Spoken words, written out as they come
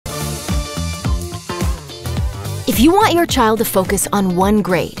If you want your child to focus on one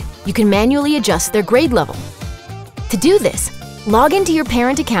grade, you can manually adjust their grade level. To do this, log into your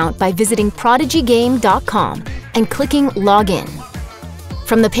parent account by visiting prodigygame.com and clicking Login.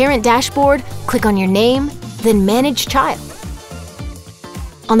 From the parent dashboard, click on your name, then Manage Child.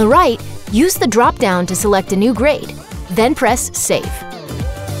 On the right, use the drop-down to select a new grade, then press Save.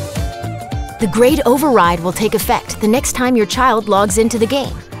 The grade override will take effect the next time your child logs into the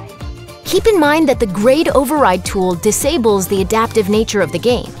game. Keep in mind that the grade override tool disables the adaptive nature of the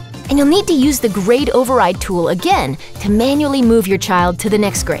game, and you'll need to use the grade override tool again to manually move your child to the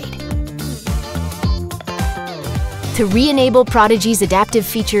next grade. To re-enable Prodigy's adaptive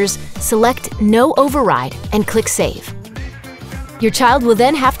features, select No Override and click Save. Your child will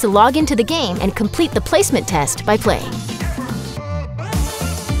then have to log into the game and complete the placement test by playing.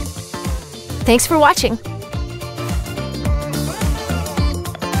 Thanks for watching.